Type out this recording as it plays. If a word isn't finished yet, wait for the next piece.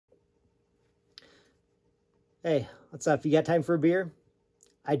Hey, what's up? You got time for a beer?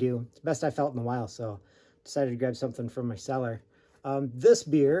 I do. It's the best I felt in a while, so decided to grab something from my cellar. This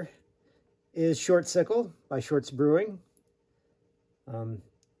beer is Shortscicle by Shorts Brewing.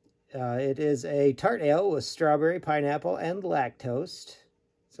 It is a tart ale with strawberry, pineapple, and lactose. It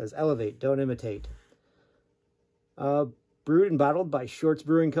says elevate, don't imitate. Brewed and bottled by Shorts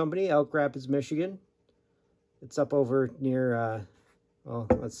Brewing Company, Elk Rapids, Michigan. It's up over near, well,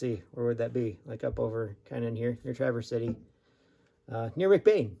 let's see, where would that be? Like up over kind of in here, near Traverse City, near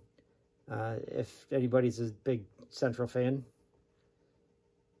McBain. If anybody's a big Central fan,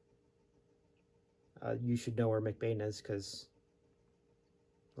 you should know where McBain is, because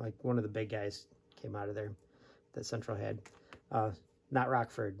like one of the big guys came out of there that Central had. Not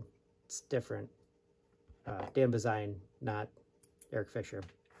Rockford, it's different. Dan Bazine, not Eric Fisher.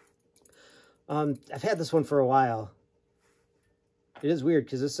 I've had this one for a while. It is weird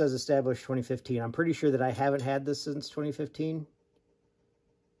because this says established 2015. I'm pretty sure that I haven't had this since 2015.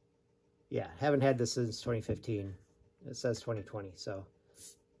 Yeah, haven't had this since 2015. It says 2020, so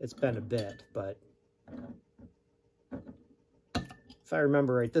it's been a bit, but if I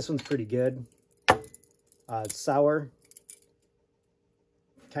remember right, this one's pretty good. It's sour.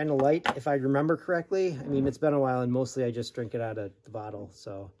 Kind of light, if I remember correctly. I mean, it's been a while, and mostly I just drink it out of the bottle,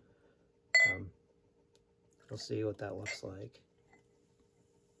 so we'll see what that looks like.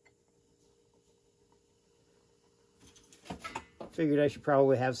 Figured I should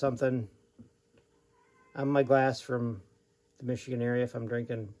probably have something on my glass from the Michigan area if I'm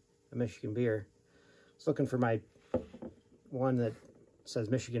drinking a Michigan beer. I was looking for my one that says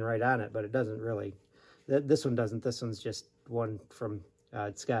Michigan right on it, but it doesn't really. This one doesn't. This one's just one from,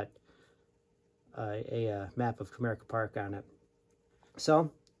 it's got a map of Comerica Park on it.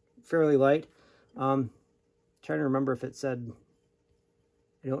 So, fairly light. Trying to remember if it said,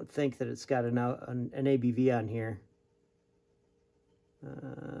 I don't think that it's got an ABV on here.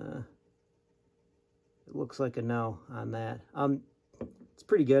 It looks like a no on that. It's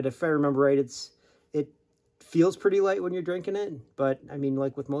pretty good. If I remember right, it feels pretty light when you're drinking it, but I mean,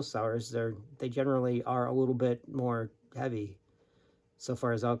 like with most sours, they generally are a little bit more heavy so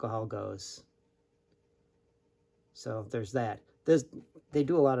far as alcohol goes. So there's that. They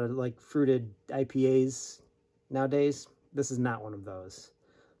do a lot of like fruited IPAs nowadays. This is not one of those.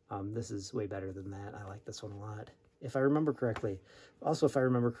 This is way better than that. I like this one a lot, if I remember correctly. Also, if I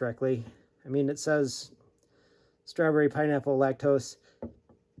remember correctly, I mean, it says strawberry, pineapple, lactose.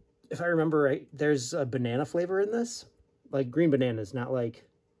 If I remember right, there's a banana flavor in this. Like green bananas, not like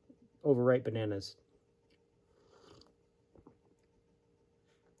overripe bananas.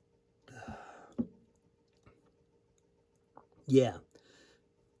 Yeah.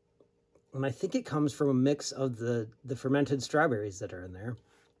 And I think it comes from a mix of the fermented strawberries that are in there,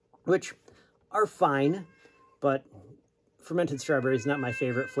 which are fine, but fermented strawberry is not my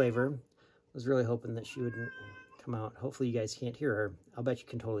favorite flavor. I was really hoping that she wouldn't come out. Hopefully you guys can't hear her. I'll bet you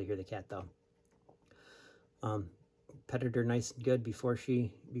can totally hear the cat, though. Petted her nice and good before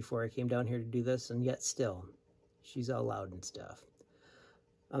I came down here to do this, and yet still, she's all loud and stuff.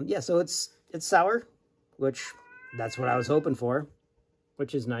 Yeah, so it's sour, which that's what I was hoping for,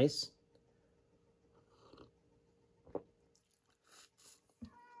 which is nice.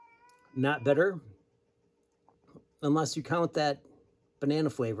 Not bitter, unless you count that banana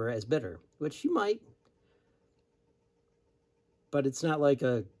flavor as bitter, which you might. But it's not like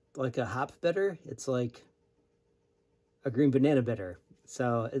a hop bitter. It's like a green banana bitter.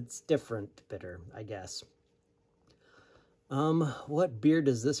 So it's different bitter, I guess. What beer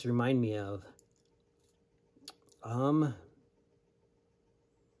does this remind me of?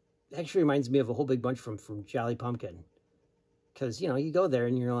 Actually reminds me of a whole big bunch from Jolly Pumpkin. Because, you know, you go there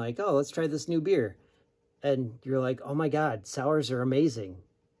and you're like, oh, let's try this new beer. And you're like, oh my God, sours are amazing.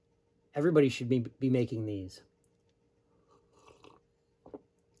 Everybody should be making these.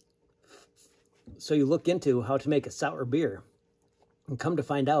 So you look into how to make a sour beer. And come to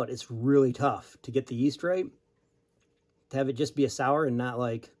find out, it's really tough to get the yeast right. To have it just be a sour and not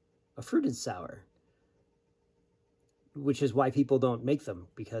like a fruited sour. Which is why people don't make them,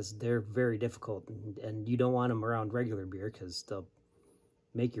 because they're very difficult, and you don't want them around regular beer because they'll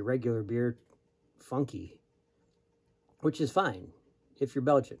make your regular beer funky, which is fine if you're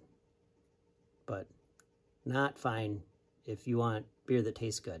Belgian, but not fine if you want beer that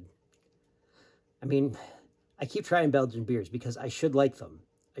tastes good. I mean, I keep trying Belgian beers because I should like them.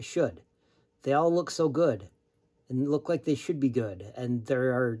 I should. They all look so good and look like they should be good, and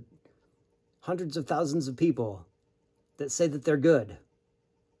there are hundreds of thousands of people that say that they're good.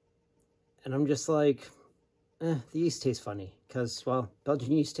 And I'm just like, the yeast tastes funny. Because, well,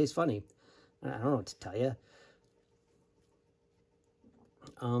 Belgian yeast tastes funny. I don't know what to tell you.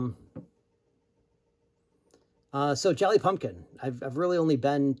 So Jolly Pumpkin. I've really only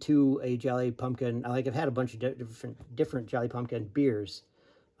been to a Jolly Pumpkin. Like, I've had a bunch of different Jolly Pumpkin beers.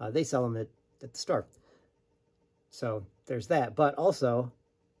 They sell them at the store. So there's that. But also,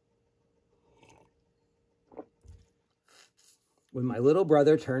 when my little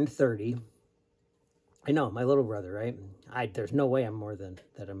brother turned 30, I know, my little brother, right? There's no way I'm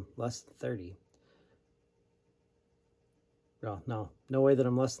I'm less than 30. No way that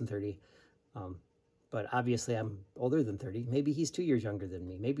I'm less than 30. But obviously I'm older than 30. Maybe he's 2 years younger than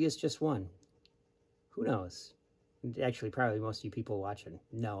me. Maybe it's just one. Who knows? Actually, probably most of you people watching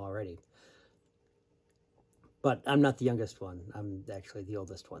know already. But I'm not the youngest one. I'm actually the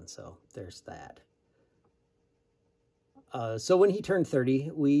oldest one, so there's that. So when he turned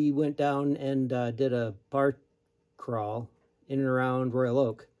 30, we went down and did a bar crawl in and around Royal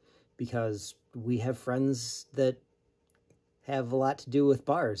Oak because we have friends that have a lot to do with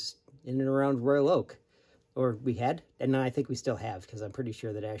bars in and around Royal Oak. Or we had, and I think we still have, because I'm pretty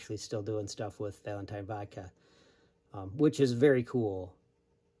sure that Ashley's still doing stuff with Valentine Vodka, which is very cool.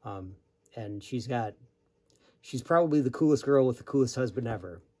 And she's probably the coolest girl with the coolest husband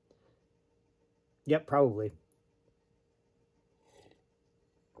ever. Yep, probably.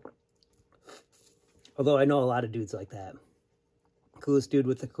 Although I know a lot of dudes like that. Coolest dude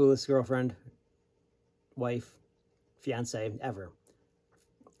with the coolest girlfriend, wife, fiance ever.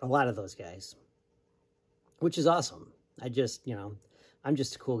 A lot of those guys. Which is awesome. I'm just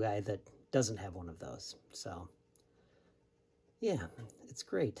a cool guy that doesn't have one of those. So, yeah, it's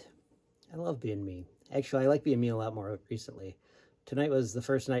great. I love being me. Actually, I like being me a lot more recently. Tonight was the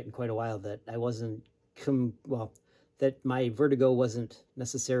first night in quite a while that I wasn't, that my vertigo wasn't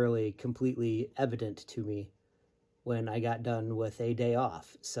necessarily completely evident to me when I got done with a day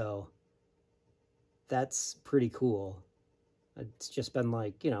off. So, that's pretty cool. It's just been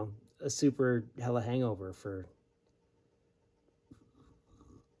like, a super hella hangover for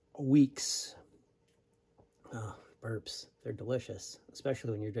weeks. Oh, burps. They're delicious, especially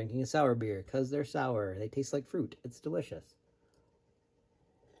when you're drinking a sour beer, because they're sour. They taste like fruit. It's delicious.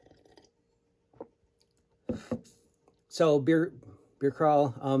 So beer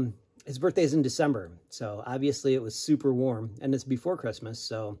crawl, his birthday's in December, so obviously it was super warm, and it's before Christmas,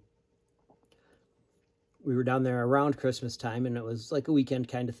 so we were down there around Christmas time, and it was like a weekend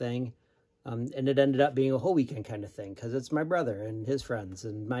kind of thing. And it ended up being a whole weekend kind of thing, because it's my brother and his friends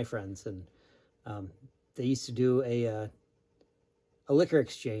and my friends. And they used to do a liquor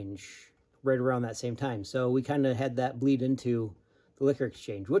exchange right around that same time. So we kind of had that bleed into the liquor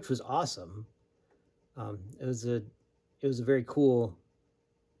exchange, which was awesome. It was a very cool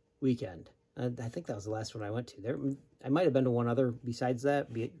weekend. I think that was the last one I went to. I might have been to one other besides that,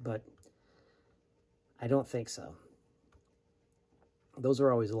 but I don't think so. Those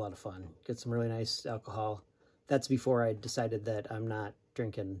are always a lot of fun. Get some really nice alcohol. That's before I decided that I'm not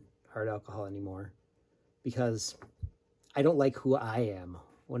drinking hard alcohol anymore, because I don't like who I am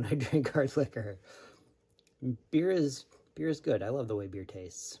when I drink hard liquor. Beer is good. I love the way beer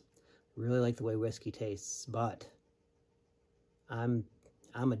tastes. I really like the way whiskey tastes, but I'm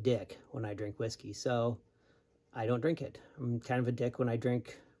a dick when I drink whiskey, so I don't drink it. I'm kind of a dick when I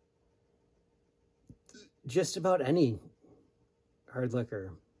drink just about any hard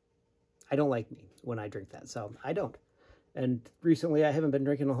liquor. I don't like me when I drink that, so I don't. And recently I haven't been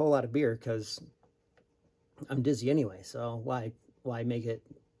drinking a whole lot of beer because I'm dizzy anyway, so why make it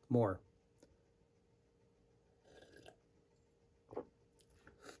more?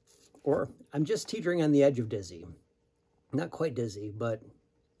 Or I'm just teetering on the edge of dizzy. Not quite dizzy, but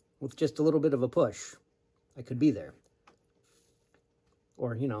with just a little bit of a push, I could be there.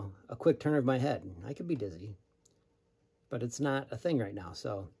 Or, a quick turn of my head, I could be dizzy. But it's not a thing right now,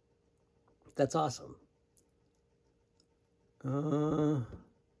 so that's awesome.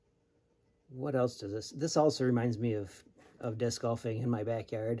 What else does this also reminds me of disc golfing in my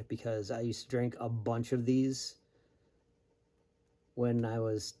backyard, because I used to drink a bunch of these when I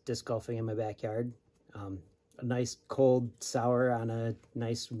was disc golfing in my backyard. A nice cold sour on a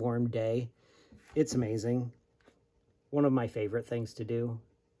nice warm day. It's amazing. One of my favorite things to do,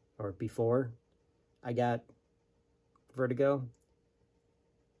 or before I got vertigo.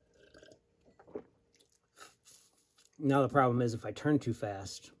 Now the problem is if I turn too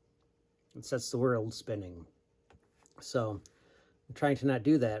fast, it sets the world spinning. So I'm trying to not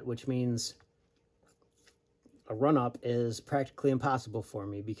do that, which means a run-up is practically impossible for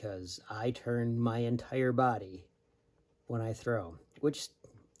me because I turn my entire body when I throw, which,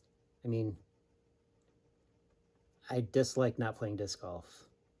 I dislike not playing disc golf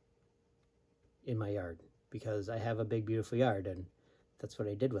in my yard because I have a big, beautiful yard, and that's what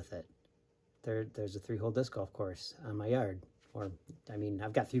I did with it. There's a 3-hole disc golf course on my yard. Or, I mean,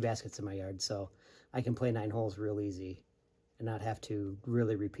 I've got 3 baskets in my yard, so I can play 9 holes real easy and not have to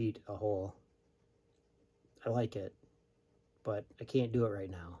really repeat a hole. I like it, but I can't do it right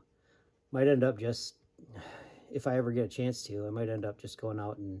now. Might end up just, if I ever get a chance to, I might end up just going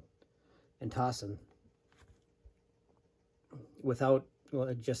out and tossing without,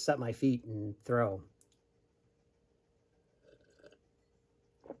 well, just set my feet and throw.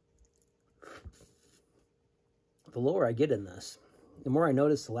 The lower I get in this, the more I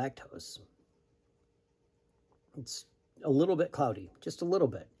notice the lactose. It's a little bit cloudy, just a little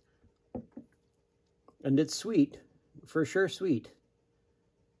bit. And it's sweet, for sure sweet,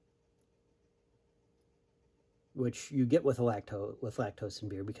 which you get with lactose in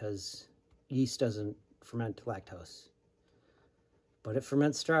beer because yeast doesn't ferment lactose. But it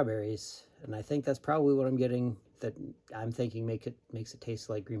ferments strawberries, and I think that's probably what I'm getting, that I'm thinking makes it taste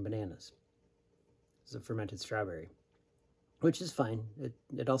like green bananas. It's a fermented strawberry, which is fine.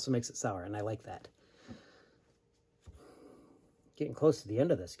 It also makes it sour, and I like that. Getting close to the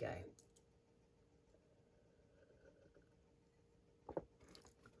end of this guy.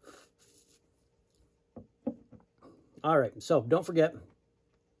 All right, so don't forget, you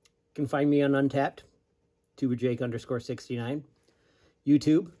can find me on Untapped, TubaJake_69.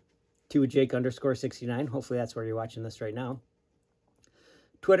 YouTube, TubaJake_69. Hopefully that's where you're watching this right now.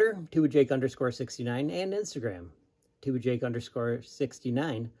 Twitter, TubaJake_69, and Instagram,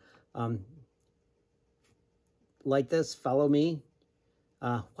 TubaJake_69. Like this, follow me.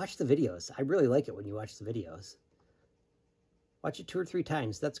 Watch the videos. I really like it when you watch the videos. Watch it 2 or 3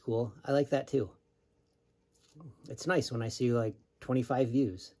 times. That's cool. I like that too. It's nice when I see like 25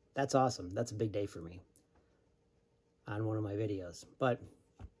 views. That's awesome. That's a big day for me on one of my videos. But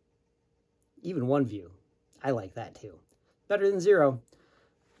even 1 view, I like that too. Better than 0.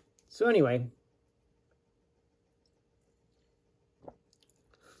 So anyway,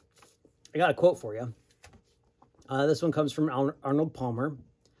 I got a quote for you. This one comes from Arnold Palmer,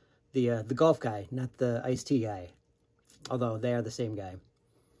 the golf guy, not the iced tea guy, although they are the same guy.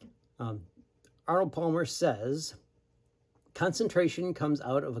 Arnold Palmer says, concentration comes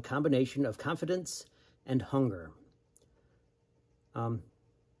out of a combination of confidence and hunger. I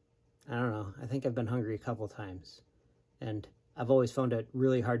don't know. I think I've been hungry a couple times, and I've always found it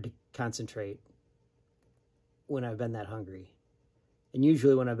really hard to concentrate when I've been that hungry. And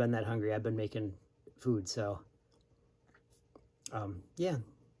usually when I've been that hungry, I've been making food. So, yeah,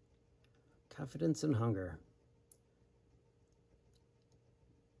 confidence and hunger.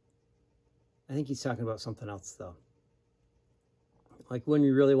 I think he's talking about something else, though. Like when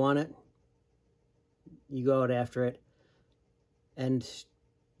you really want it, you go out after it, and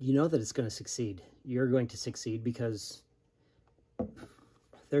you know that it's going to succeed. You're going to succeed because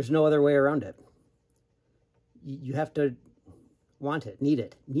there's no other way around it. You have to want it, need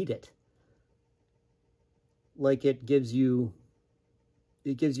it. Like it gives you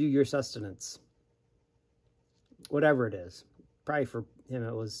your sustenance. Whatever it is. Probably for him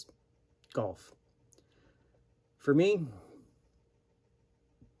it was golf. For me,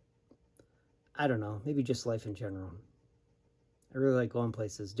 I don't know, maybe just life in general. I really like going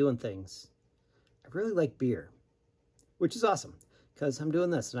places, doing things. I really like beer, which is awesome, because I'm doing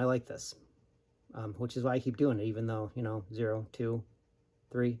this, and I like this, which is why I keep doing it, even though, 0, 2,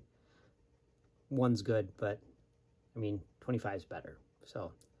 3, 1's good, but, 25's better.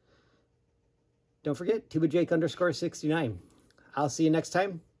 So, don't forget, TubaJake_69. I'll see you next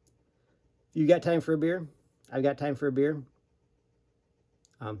time. If you got time for a beer, I've got time for a beer.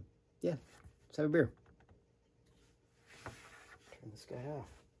 Yeah, let's have a beer. Turn this guy off.